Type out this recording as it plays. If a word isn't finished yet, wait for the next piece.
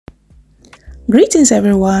Greetings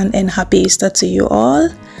everyone and happy Easter to you all.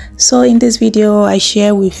 So in this video I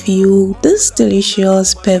share with you this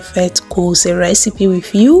delicious perfect Koose recipe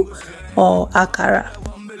with you, or Akara.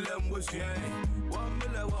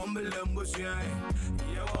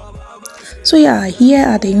 So yeah, here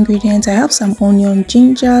are the ingredients. I have some onion,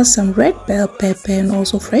 ginger, some red bell pepper and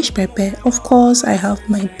also fresh pepper. Of course I have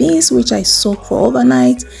my beans which I soaked for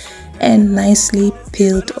overnight and nicely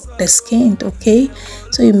peeled the skin. Okay,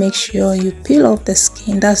 so you make sure you peel off the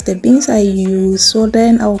skin. That's the beans I use. So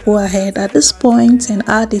then I'll go ahead at this point and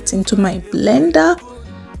add it into my blender.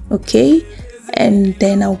 Okay, and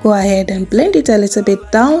then I'll go ahead and blend it a little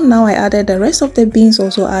bit down. Now I added the rest of the beans,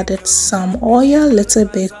 also added some oil, little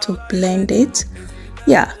bit to blend it.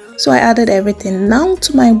 Yeah, so I added everything now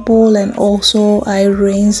to my bowl, and also I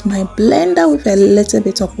rinsed my blender with a little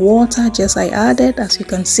bit of water just I added. As you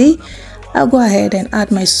can see, I'll go ahead and add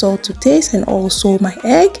my salt to taste and also my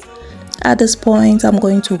egg. At this point I'm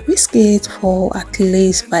going to whisk it for at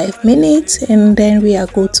least 5 minutes and then we are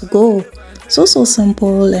good to go. So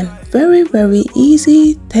simple and very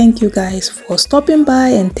easy. Thank you guys for stopping by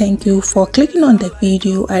and thank you for clicking on the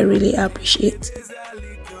video. I really appreciate it.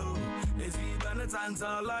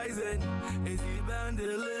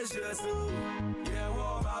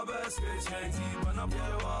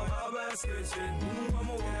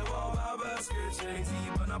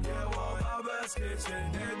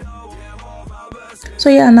 So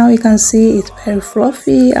yeah, now you can see it's very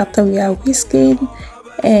fluffy after we are whisking,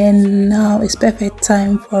 and now it's perfect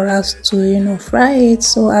time for us to fry it.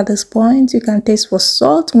 So at this point you can taste for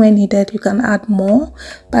salt. When needed you can add more,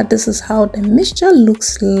 but this is how the mixture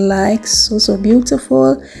looks like. So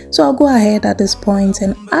beautiful. So I'll go ahead at this point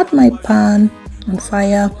and add my pan on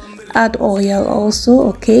fire, add oil also.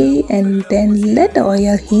 Okay, and then let the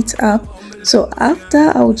oil heat up. So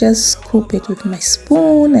after I'll just scoop it with my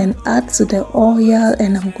spoon and add to the oil,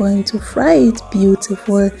 and I'm going to fry it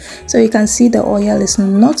beautiful. So you can see the oil is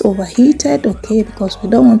not overheated, okay, because we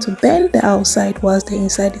don't want to burn the outside whilst the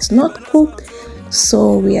inside is not cooked.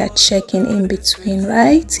 So we are checking in between,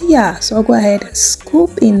 right? Yeah, so I'll go ahead and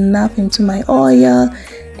scoop enough into my oil,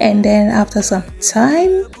 and then after some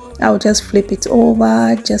time I'll just flip it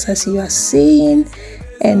over just as you are seeing,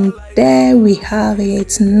 and there we have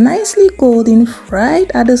it, nicely golden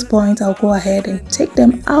fried. At this point I'll go ahead and take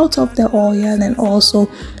them out of the oil and also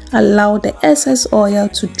allow the excess oil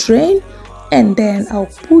to drain, and then I'll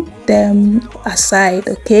put them aside.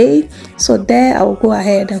 Okay, so there I'll go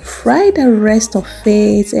ahead and fry the rest of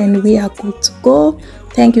it and we are good to go.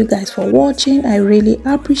 Thank you guys for watching. I really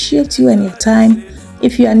appreciate you and your time.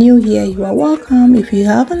 If you are new here, you are welcome. If you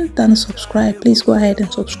haven't done subscribe, please go ahead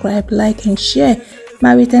and subscribe, like and share.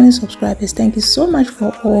 My returning subscribers, thank you so much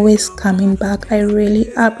for always coming back. I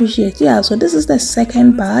really appreciate it. Yeah, so this is the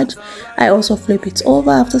second batch. I also flip it over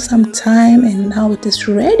after some time and now it is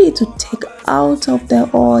ready to take out of the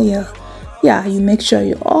oil. Yeah, you make sure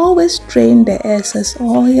you always drain the excess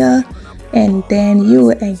oil and then you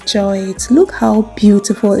will enjoy it. Look how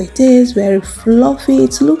beautiful it is, very fluffy.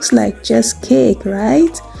 It looks like just cake,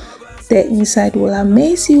 right? The inside will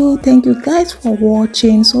amaze you. Thank you guys for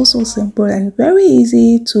watching. So simple and very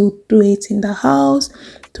easy to do it in the house,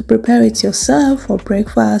 to prepare it yourself for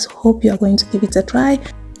breakfast. Hope you are going to give it a try.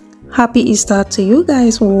 Happy Easter to you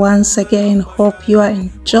guys once again. Hope you are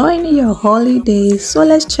enjoying your holidays. So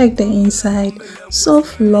let's check the inside. So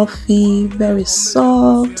fluffy, very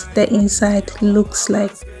soft. The inside looks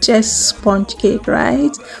like just sponge cake,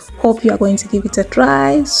 right? Hope you are going to give it a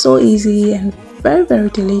try. So easy and very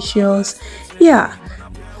delicious. Yeah,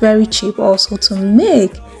 very cheap also to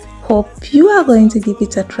make. Hope you are going to give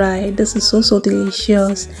it a try. This is so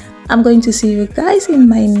delicious. I'm going to see you guys in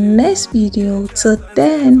my next video. Till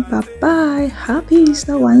then, bye bye. Happy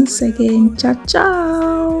Easter once again.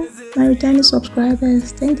 Ciao. My returning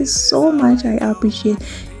subscribers, thank you so much. I appreciate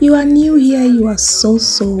you. Are new here, you are so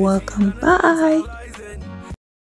welcome. Bye.